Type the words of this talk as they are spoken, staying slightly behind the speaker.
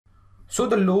So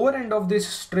the lower end of this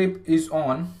strip is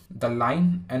on the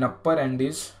line and upper end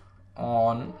is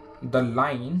on the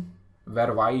line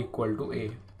where y equal to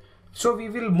a. So we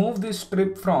will move this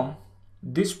strip from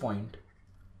this point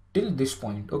till this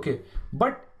point, okay?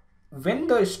 But when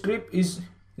the strip is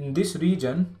in this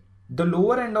region, the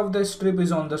lower end of the strip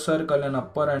is on the circle and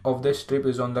upper end of the strip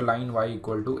is on the line y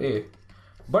equal to a.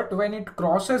 But when it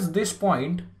crosses this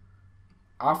point,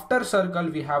 after circle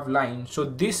we have line, so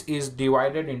this is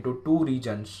divided into two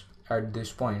regions at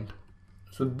this point.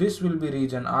 So this will be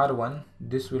region R1,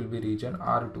 this will be region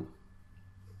R2.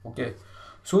 Okay,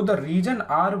 so the region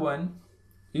R1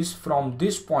 is from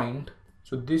this point,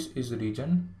 so this is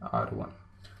region R1.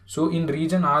 So in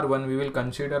region R1 we will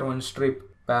consider one strip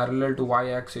parallel to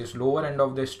y-axis. Lower end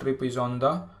of the strip is on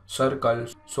the circle,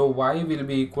 so y will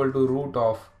be equal to root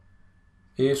of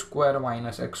a square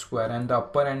minus x square, and the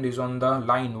upper end is on the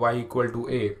line y equal to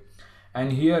a.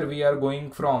 And here we are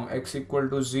going from x equal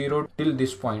to 0 till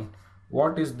this point.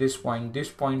 What is this point?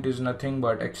 This point is nothing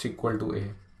but x equal to a.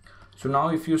 So now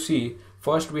if you see,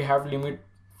 first we have limit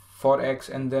for x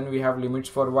and then we have limits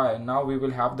for y. Now we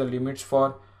will have the limits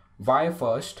for y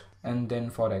first and then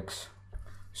for x.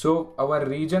 So our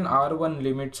region R1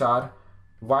 limits are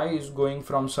y is going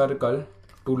from circle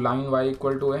to line y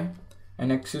equal to a,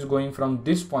 and x is going from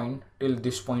this point till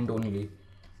this point only.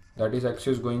 That is, x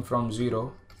is going from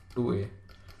 0 to a.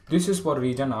 This is for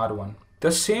region R1.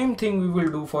 The same thing we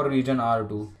will do for region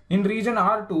R2. In region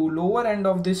R2, lower end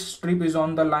of this strip is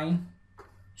on the line.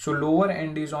 So lower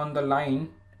end is on the line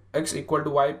x equal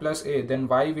to y plus a, then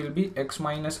y will be x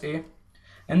minus a.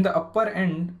 And the upper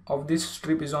end of this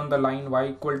strip is on the line y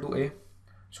equal to a.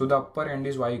 So the upper end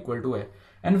is y equal to a.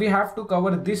 And we have to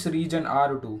cover this region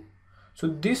R2. So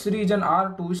this region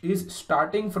R2 is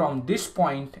starting from this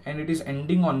point and it is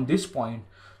ending on this point.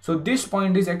 So this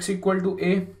point is x equal to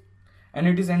a and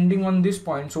it is ending on this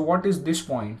point. So what is this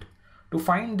point? To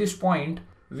find this point,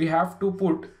 we have to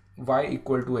put y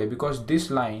equal to a, because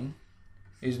this line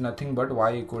is nothing but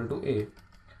y equal to a.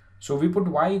 So we put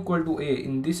y equal to a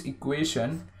in this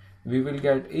equation, we will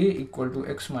get a equal to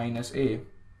x minus a.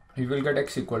 We will get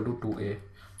x equal to 2a.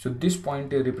 So this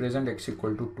point represents x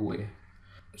equal to 2a.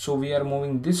 So we are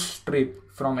moving this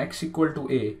strip from x equal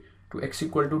to a to x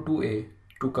equal to 2a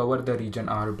to cover the region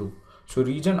R2. So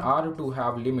region R2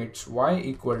 have limits y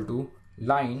equal to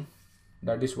line,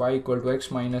 that is y equal to x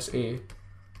minus a,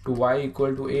 to y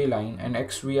equal to a line, and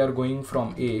x we are going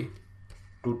from a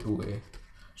to 2a.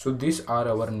 So these are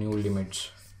our new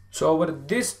limits. So our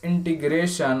this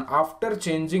integration, after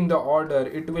changing the order,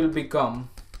 it will become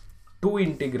two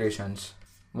integrations.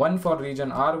 One for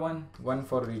region R1, one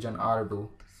for region R2.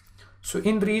 So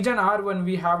in region R1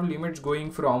 we have limits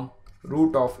going from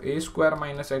root of a square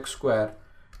minus x square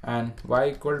and y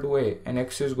equal to a, and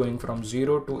x is going from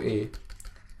 0 to a.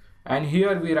 And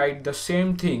here we write the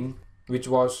same thing which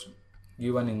was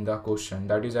given in the question,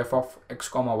 that is f of x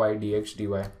comma y dx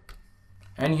dy.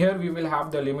 And here we will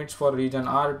have the limits for region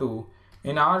R2.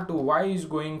 In R2, y is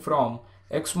going from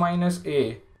x minus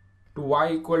a to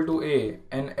y equal to a,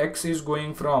 and x is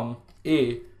going from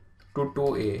a to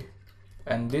 2a,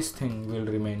 and this thing will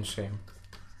remain same.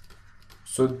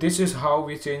 So this is how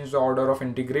we change the order of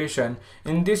integration.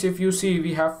 In this, if you see,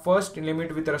 we have first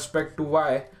limit with respect to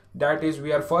y, that is,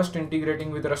 we are first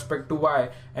integrating with respect to y,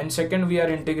 and second we are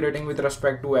integrating with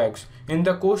respect to x. In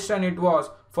the question it was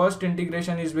first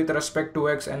integration is with respect to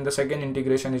x and the second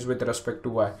integration is with respect to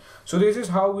y. So this is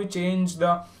how we change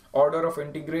the order of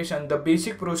integration. The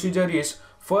basic procedure is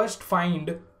first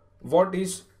find what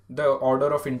is the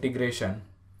order of integration.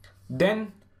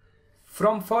 Then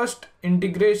from first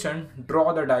integration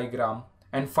draw the diagram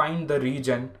and find the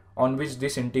region on which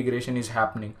this integration is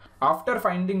happening. After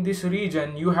finding this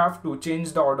region, you have to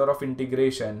change the order of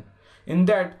integration. In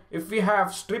that, if we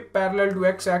have strip parallel to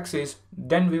x-axis,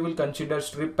 then we will consider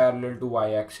strip parallel to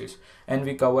y-axis, and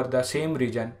we cover the same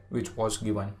region which was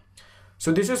given.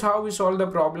 So this is how we solve the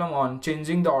problem on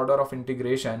changing the order of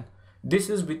integration. This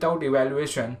is without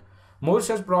evaluation. More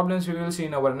such problems we will see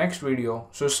in our next video,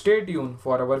 so stay tuned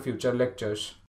for our future lectures.